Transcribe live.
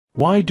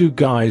Why do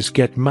guys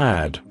get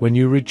mad when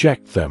you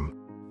reject them?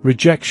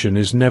 Rejection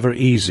is never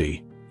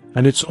easy,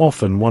 and it's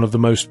often one of the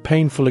most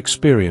painful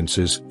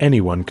experiences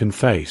anyone can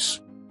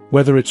face.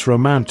 Whether it's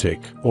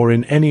romantic or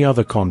in any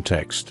other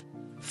context,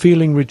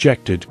 feeling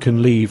rejected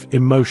can leave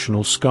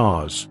emotional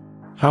scars.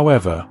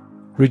 However,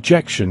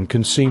 rejection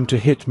can seem to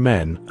hit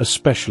men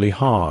especially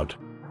hard.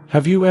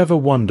 Have you ever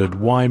wondered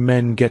why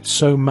men get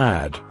so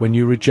mad when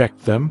you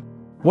reject them?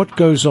 What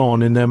goes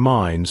on in their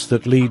minds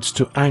that leads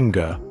to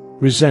anger,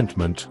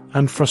 resentment,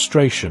 and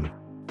frustration?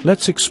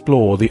 Let's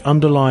explore the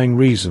underlying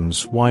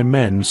reasons why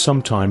men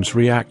sometimes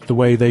react the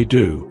way they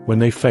do when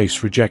they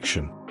face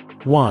rejection.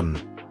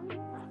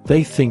 1.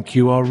 They think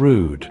you are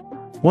rude.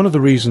 One of the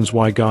reasons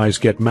why guys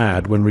get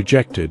mad when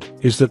rejected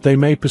is that they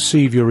may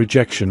perceive your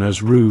rejection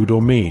as rude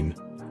or mean,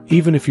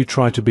 even if you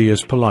try to be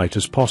as polite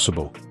as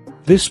possible.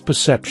 This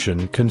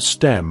perception can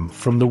stem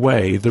from the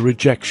way the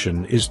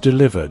rejection is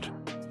delivered.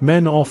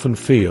 Men often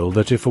feel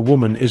that if a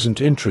woman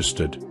isn't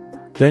interested,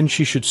 then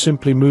she should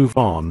simply move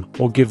on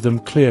or give them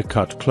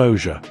clear-cut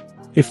closure.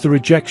 If the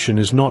rejection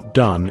is not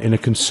done in a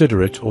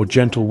considerate or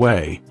gentle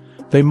way,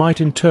 they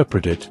might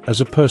interpret it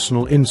as a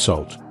personal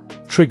insult,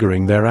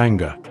 triggering their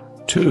anger.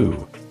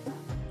 2.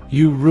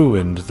 You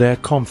ruined their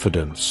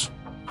confidence.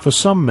 For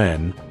some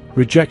men,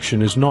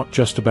 rejection is not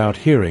just about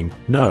hearing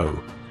no,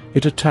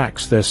 it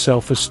attacks their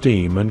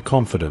self-esteem and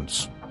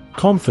confidence.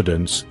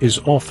 Confidence is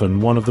often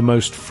one of the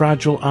most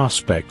fragile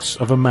aspects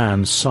of a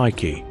man's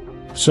psyche.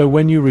 So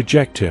when you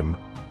reject him,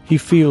 he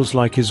feels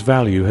like his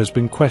value has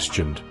been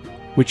questioned,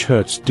 which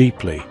hurts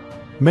deeply.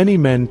 Many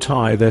men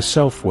tie their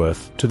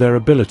self-worth to their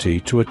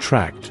ability to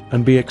attract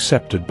and be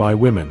accepted by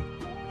women.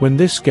 When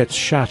this gets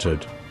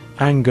shattered,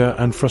 anger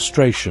and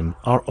frustration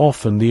are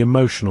often the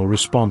emotional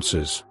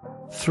responses.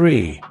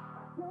 3.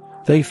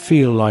 They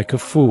feel like a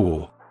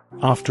fool.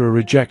 After a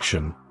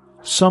rejection,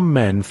 some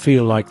men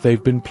feel like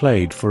they've been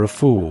played for a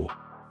fool.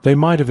 They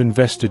might have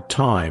invested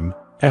time,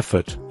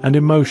 effort, and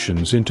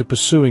emotions into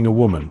pursuing a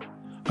woman,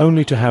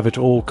 only to have it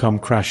all come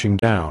crashing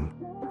down.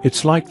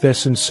 It's like their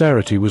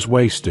sincerity was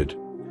wasted,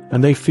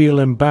 and they feel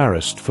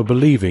embarrassed for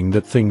believing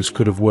that things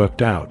could have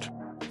worked out.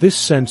 This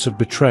sense of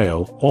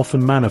betrayal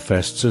often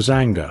manifests as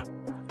anger,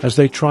 as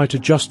they try to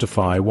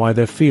justify why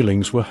their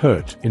feelings were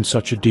hurt in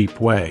such a deep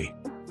way.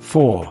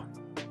 4.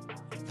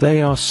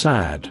 They are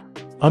sad.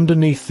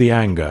 Underneath the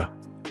anger,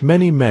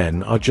 many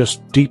men are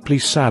just deeply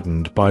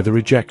saddened by the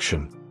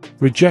rejection.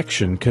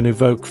 Rejection can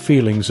evoke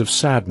feelings of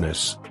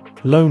sadness,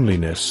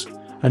 loneliness,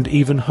 and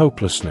even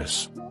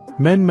hopelessness.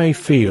 Men may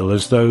feel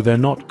as though they're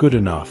not good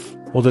enough,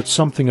 or that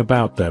something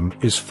about them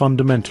is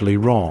fundamentally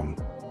wrong.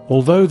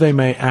 Although they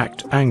may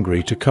act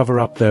angry to cover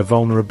up their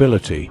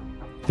vulnerability,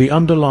 the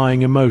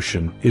underlying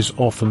emotion is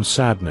often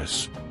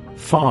sadness.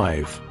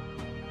 5.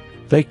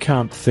 They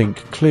can't think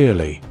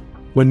clearly.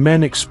 When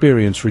men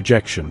experience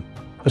rejection,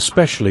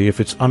 especially if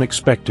it's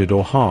unexpected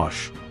or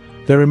harsh,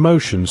 their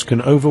emotions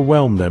can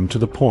overwhelm them to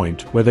the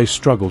point where they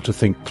struggle to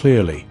think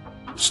clearly.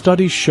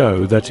 Studies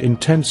show that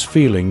intense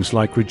feelings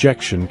like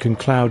rejection can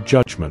cloud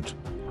judgment,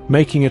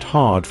 making it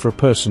hard for a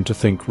person to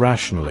think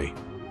rationally.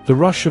 The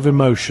rush of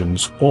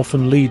emotions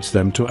often leads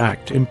them to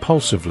act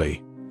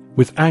impulsively,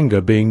 with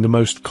anger being the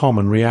most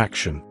common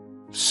reaction.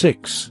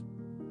 6.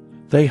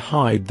 They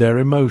hide their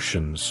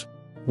emotions.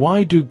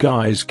 Why do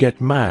guys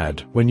get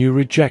mad when you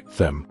reject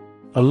them?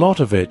 A lot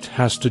of it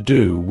has to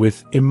do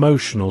with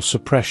emotional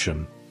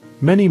suppression.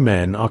 Many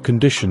men are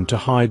conditioned to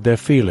hide their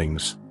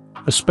feelings,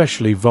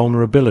 especially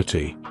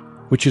vulnerability,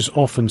 which is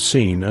often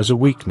seen as a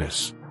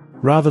weakness.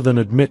 Rather than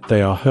admit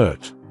they are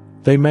hurt,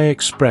 they may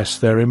express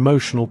their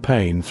emotional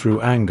pain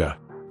through anger.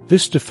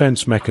 This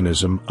defense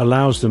mechanism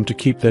allows them to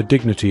keep their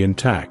dignity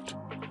intact,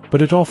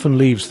 but it often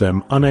leaves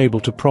them unable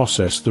to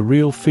process the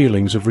real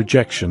feelings of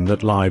rejection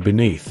that lie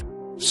beneath.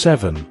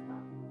 7.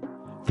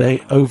 They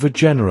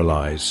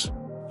overgeneralize.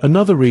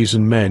 Another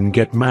reason men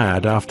get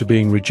mad after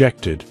being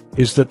rejected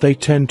is that they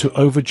tend to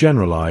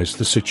overgeneralize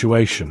the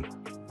situation.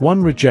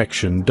 One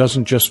rejection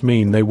doesn't just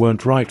mean they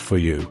weren't right for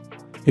you.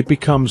 It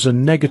becomes a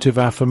negative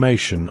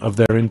affirmation of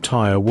their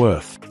entire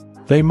worth.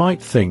 They might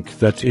think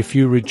that if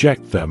you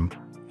reject them,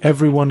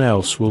 everyone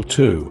else will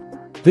too.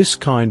 This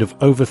kind of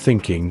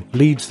overthinking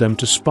leads them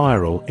to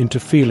spiral into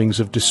feelings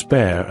of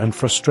despair and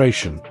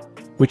frustration,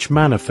 which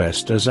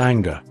manifest as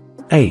anger.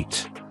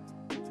 8.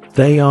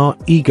 They are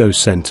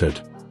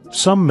ego-centered.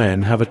 Some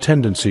men have a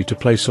tendency to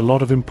place a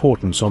lot of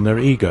importance on their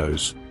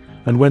egos,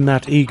 and when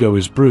that ego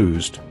is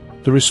bruised,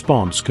 the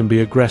response can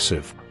be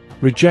aggressive.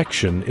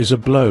 Rejection is a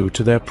blow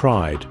to their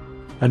pride,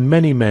 and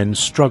many men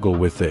struggle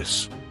with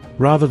this.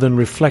 Rather than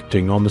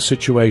reflecting on the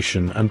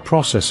situation and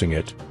processing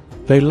it,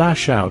 they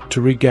lash out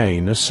to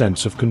regain a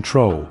sense of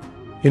control.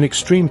 In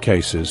extreme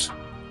cases,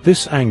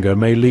 this anger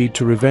may lead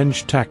to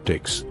revenge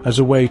tactics as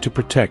a way to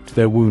protect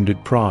their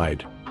wounded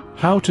pride.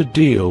 How to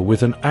deal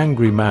with an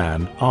angry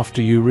man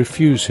after you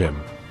refuse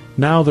him.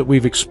 Now that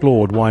we've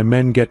explored why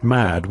men get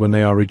mad when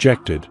they are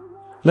rejected,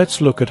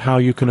 let's look at how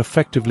you can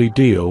effectively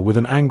deal with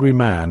an angry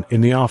man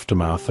in the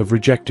aftermath of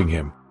rejecting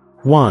him.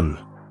 1.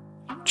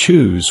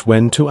 Choose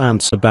when to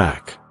answer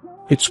back.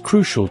 It's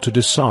crucial to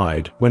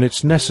decide when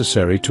it's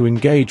necessary to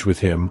engage with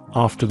him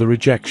after the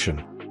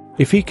rejection.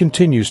 If he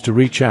continues to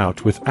reach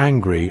out with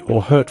angry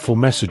or hurtful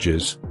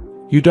messages,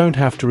 you don't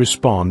have to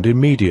respond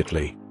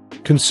immediately.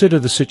 Consider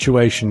the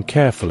situation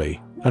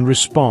carefully and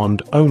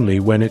respond only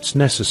when it's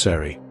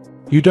necessary.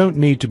 You don't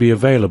need to be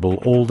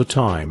available all the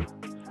time,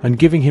 and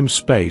giving him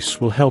space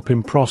will help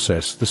him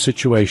process the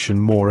situation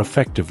more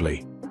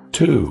effectively.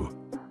 2.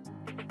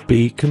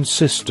 Be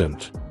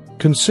consistent.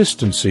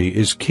 Consistency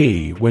is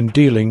key when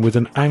dealing with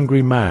an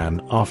angry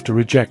man after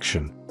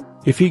rejection.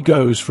 If he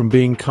goes from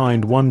being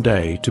kind one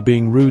day to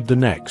being rude the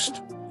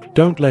next,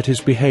 don't let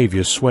his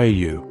behavior sway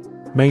you.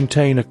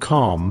 Maintain a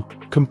calm,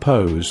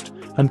 composed,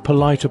 and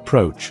polite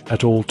approach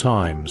at all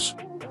times.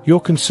 Your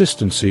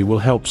consistency will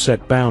help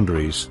set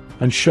boundaries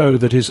and show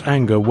that his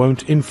anger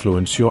won't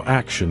influence your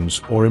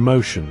actions or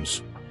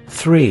emotions.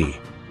 3.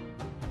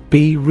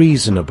 Be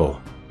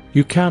reasonable.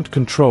 You can't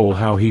control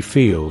how he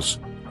feels,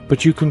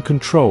 but you can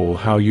control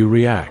how you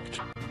react.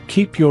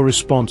 Keep your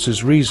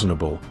responses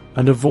reasonable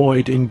and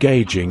avoid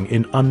engaging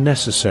in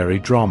unnecessary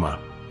drama.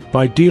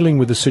 By dealing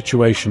with the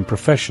situation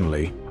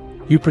professionally,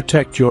 you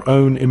protect your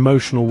own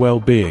emotional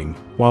well-being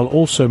while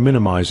also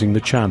minimizing the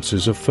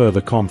chances of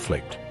further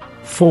conflict.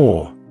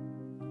 4.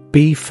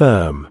 Be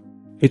firm.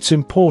 It's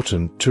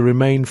important to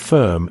remain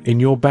firm in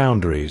your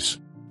boundaries.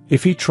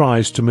 If he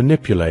tries to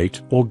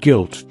manipulate or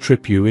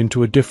guilt-trip you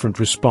into a different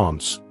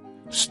response,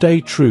 stay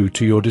true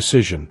to your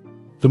decision.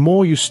 The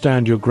more you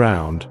stand your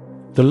ground,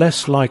 the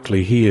less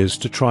likely he is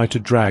to try to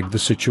drag the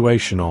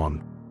situation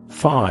on.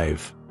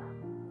 5.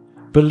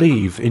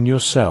 Believe in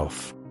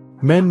yourself.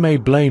 Men may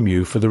blame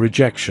you for the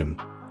rejection,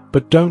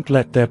 but don't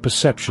let their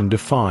perception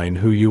define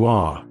who you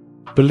are.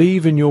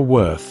 Believe in your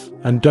worth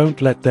and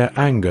don't let their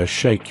anger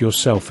shake your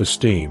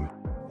self-esteem.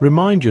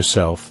 Remind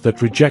yourself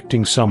that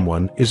rejecting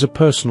someone is a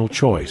personal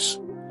choice,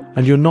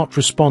 and you're not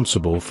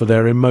responsible for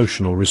their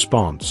emotional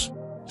response.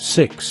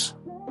 6.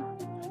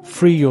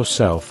 Free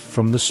yourself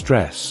from the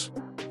stress.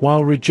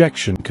 While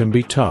rejection can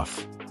be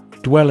tough,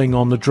 dwelling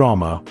on the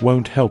drama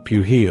won't help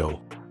you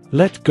heal.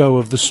 Let go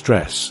of the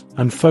stress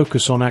and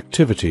focus on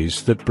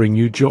activities that bring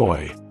you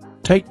joy.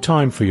 Take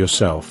time for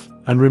yourself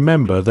and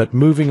remember that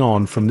moving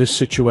on from this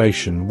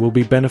situation will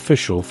be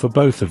beneficial for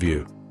both of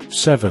you.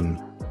 7.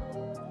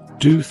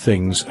 Do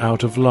things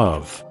out of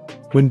love.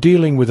 When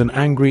dealing with an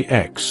angry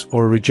ex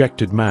or a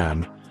rejected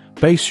man,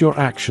 base your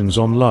actions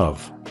on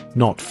love,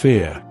 not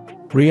fear.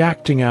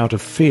 Reacting out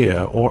of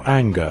fear or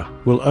anger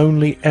will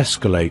only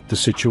escalate the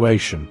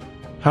situation.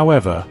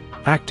 However,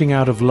 acting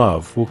out of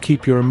love will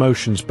keep your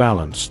emotions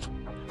balanced,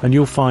 and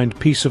you'll find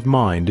peace of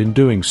mind in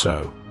doing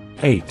so.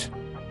 8.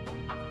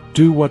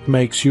 Do what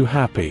makes you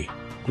happy.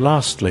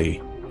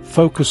 Lastly,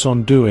 focus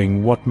on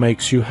doing what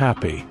makes you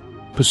happy.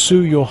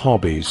 Pursue your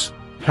hobbies,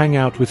 hang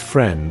out with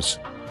friends,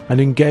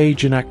 and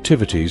engage in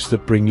activities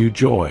that bring you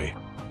joy.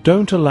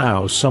 Don't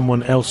allow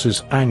someone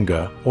else's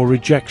anger or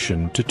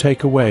rejection to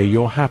take away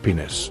your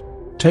happiness.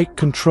 Take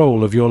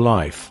control of your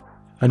life,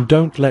 and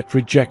don't let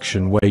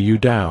rejection weigh you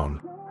down.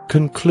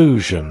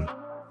 Conclusion.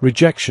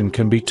 Rejection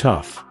can be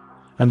tough,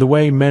 and the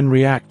way men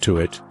react to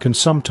it can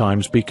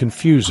sometimes be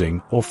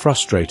confusing or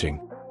frustrating.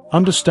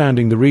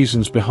 Understanding the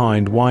reasons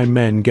behind why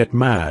men get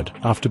mad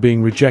after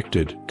being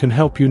rejected can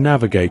help you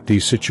navigate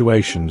these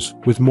situations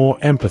with more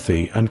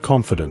empathy and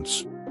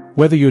confidence.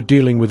 Whether you're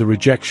dealing with a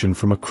rejection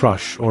from a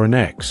crush or an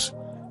ex,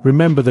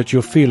 remember that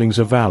your feelings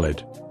are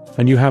valid,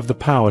 and you have the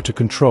power to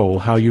control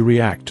how you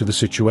react to the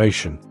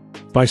situation.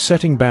 By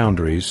setting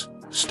boundaries,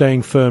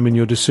 staying firm in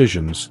your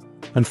decisions,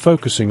 and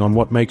focusing on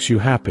what makes you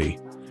happy,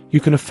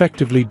 you can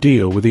effectively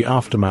deal with the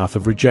aftermath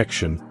of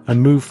rejection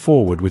and move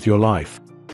forward with your life.